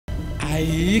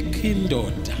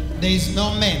There is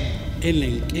no man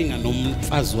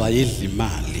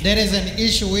that is an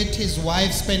issue with his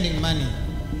wife spending money.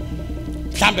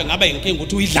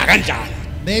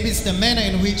 Maybe it's the manner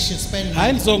in which she spends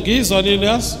money. There's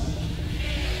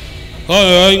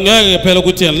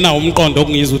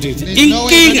no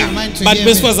way in mind to hear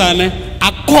me.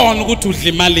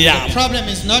 The problem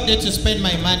is not that you spend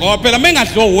my money.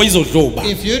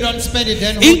 If you don't spend it,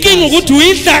 then who does?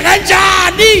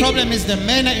 The problem is the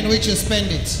manner in which you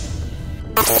spend it.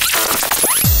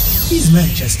 His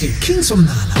Majesty King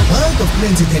Somnala, World of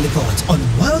Plenty teleports on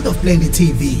World of Plenty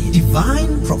TV.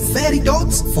 Divine prophetic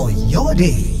dots for your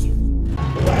day.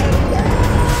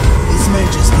 His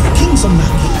Majesty King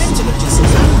Somnala, Plentiologist.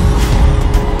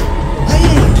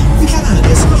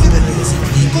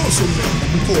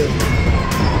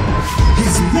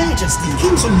 His Majesty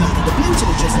King Somnala, the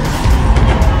Plentiologist.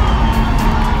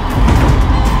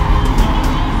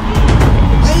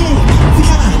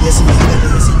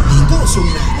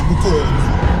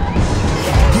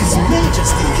 His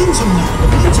Majesty King Somnala, the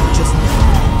Plentiologist.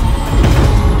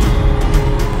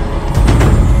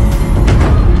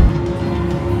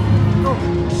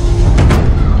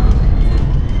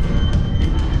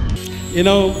 You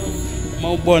know,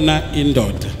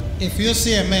 if you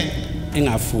see a man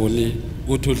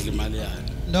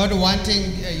not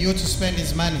wanting you to spend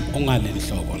his money,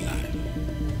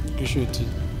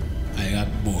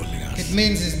 it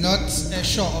means he's not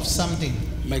sure of something.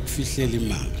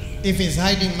 If he's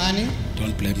hiding money,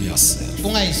 don't blame yourself,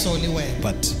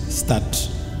 but start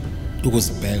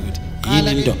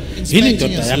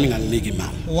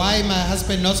why my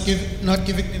husband not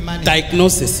giving me money?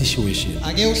 Diagnose the situation.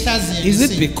 Is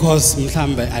it because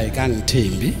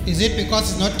Is it because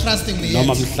he's not trusting me yet?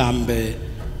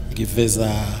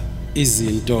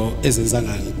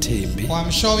 Or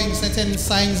I'm showing certain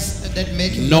signs that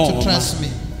make him not to trust me?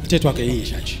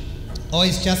 Or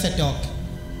it's just a dog?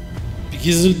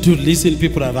 Begin to listen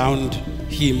people around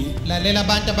him. What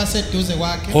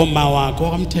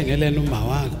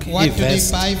do they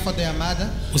buy for their mother?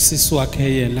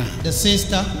 The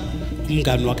sister? The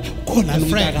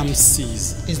friend?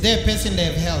 Is there a person they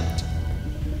have helped?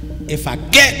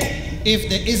 If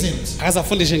there isn't,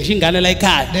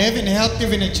 they haven't helped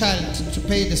even a child to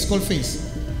pay the school fees.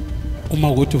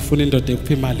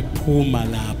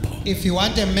 If you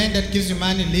want a man that gives you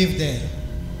money, live there.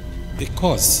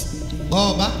 Because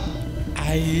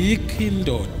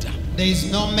there is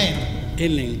no man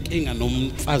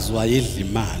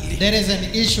that is an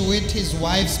issue with his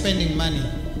wife spending money.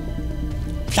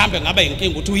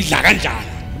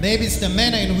 Maybe it's the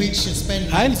manner in which she spends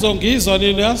money.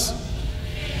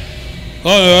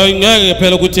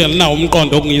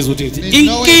 There's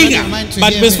no way in mind to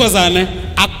hear me.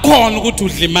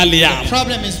 The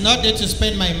problem is not that you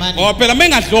spend my money.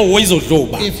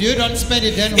 If you don't spend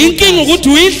it, then who does?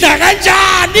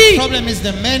 The problem is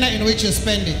the manner in which you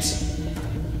spend it.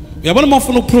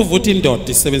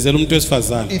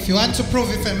 If you want to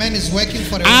prove if a man is working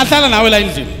for a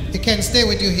woman, he can stay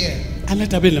with you here.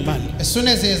 As soon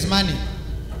as he has money.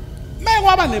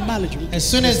 As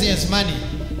soon as he has money,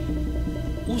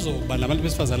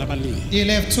 he'll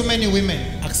have too many women.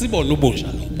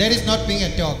 That is not being a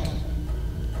dog.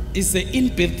 It's the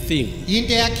inbuilt thing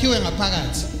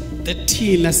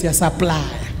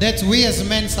that we as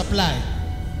men supply.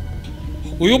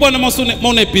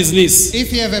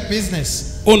 If you have a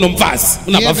business, you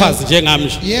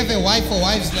have a wife or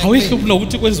wives like me,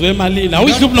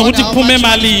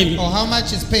 or how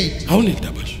much is paid,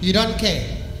 you don't care.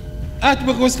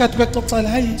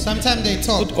 Sometimes they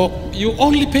talk. You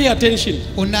only pay attention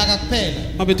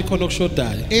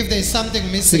if there is something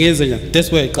missing.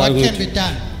 What can be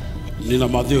done?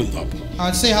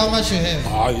 I'll say how much you have.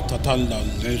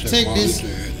 Take this.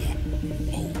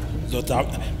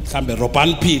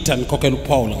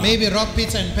 Maybe rob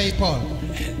Peter and pay Paul.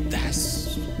 That's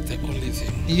the only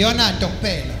thing.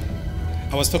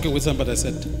 I was talking with somebody. I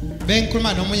said,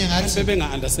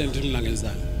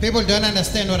 people don't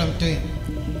understand what I'm doing.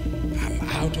 I'm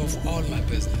out of all my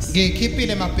business. I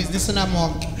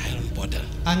don't bother.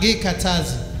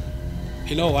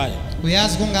 You know why?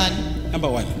 Number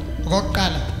one,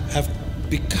 I've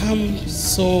become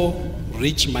so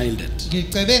rich-minded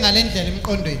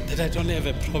that I don't have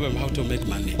a problem how to make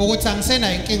money. You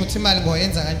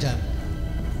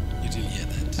didn't hear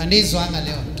that.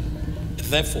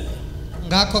 Therefore,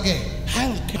 I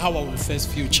don't care how I will face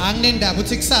future.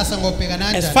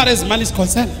 As far as money is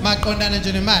concerned,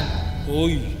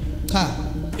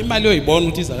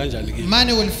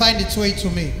 money will find its way to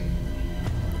me.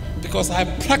 Because I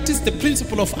practice the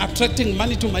principle of attracting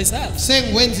money to myself.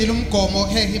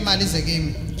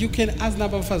 You can ask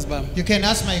number first, Bam. You can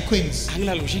ask my queens. I don't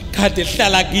even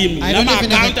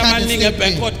have a card. I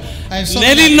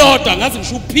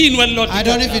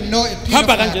don't even know a pin of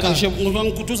my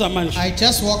account. I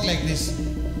just walk like this.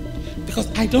 Because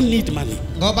I don't need money.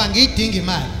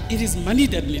 It is money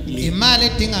that needs me.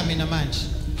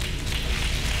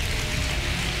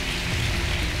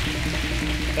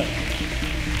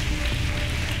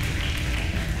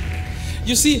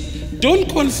 You see, don't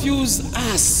confuse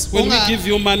us. When we give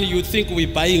you money, you think we're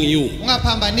buying you. That's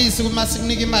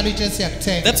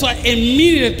why a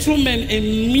minute, a true man, a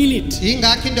minute.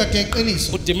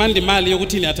 Demand the money,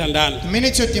 the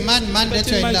minute you demand money,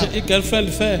 a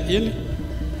girlfriend fair.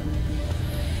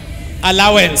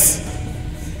 Allowance.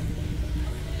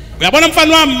 We are going to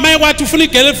find my to fully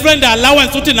girlfriend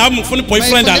allowance. To now, fully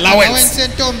boyfriend allowance.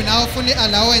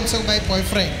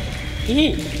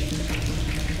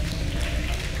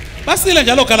 Basile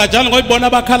njalo kala njalo ngoyibona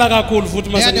bakhala kakhulu futhi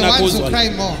mase ngakuzwa. They are the ones who cry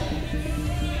more.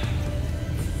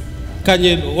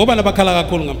 Kanyile, obana bakhala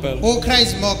kakhulu ngempela. Who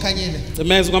cries more Kanyile?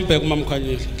 Semeze kwambheka umama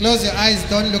Kanyile. Close your eyes,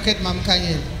 don't look at Mama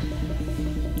Kanyile.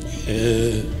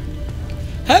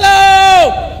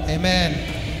 Hello. Amen.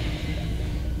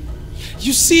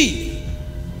 You see,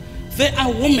 there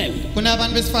are women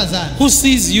who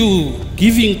sees you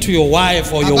giving to your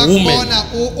wife or your woman.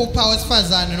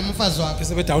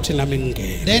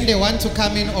 Then they want to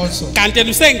come in also. While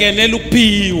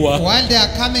they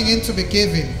are coming in to be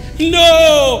given.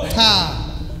 No.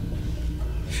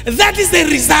 That is the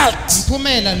result.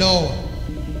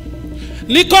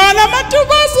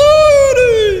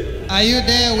 Are you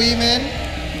there, women?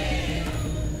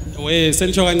 We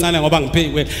sentsho kancane ngoba ngiphi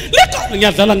kwena leko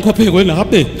ngiyadlala ngikophe kwena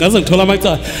habe ngaze ngithola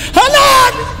amacala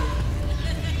halani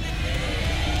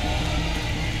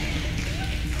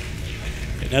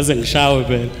ngaze ngishawe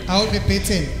phela I will be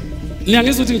beaten.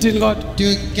 Niyangizwa ukuthi ngithini kodwa? Do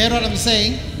you get what I'm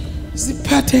saying?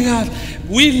 Siphathe kahle.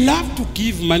 We love to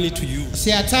give money to you.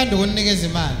 Siyathanda ukunikeza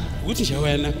imali. Ukuthi nje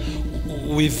wena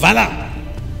uyivala.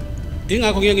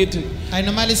 Ingakho ngeke ngithi I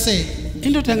normally say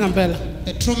indoda ngempela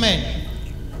a true man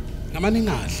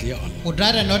would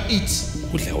rather not eat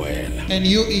and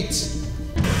you eat.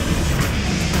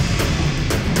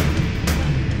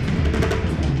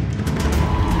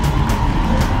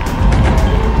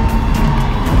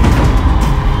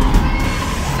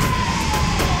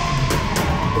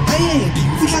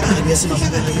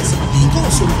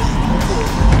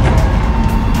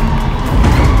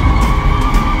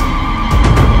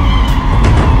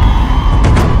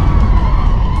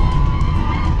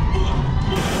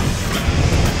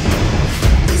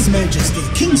 His Majesty,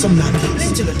 King Somnala,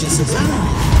 Plentiologist.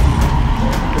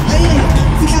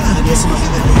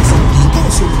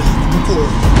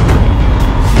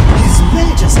 His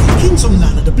Majesty, King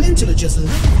Somnala, the Plentiologist.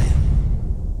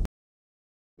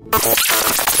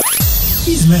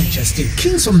 His Majesty,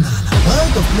 King Somnala,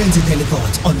 World of Plenty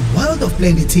teleports on World of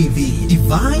Plenty TV.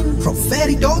 Divine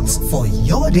prophetic thoughts for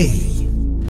your day.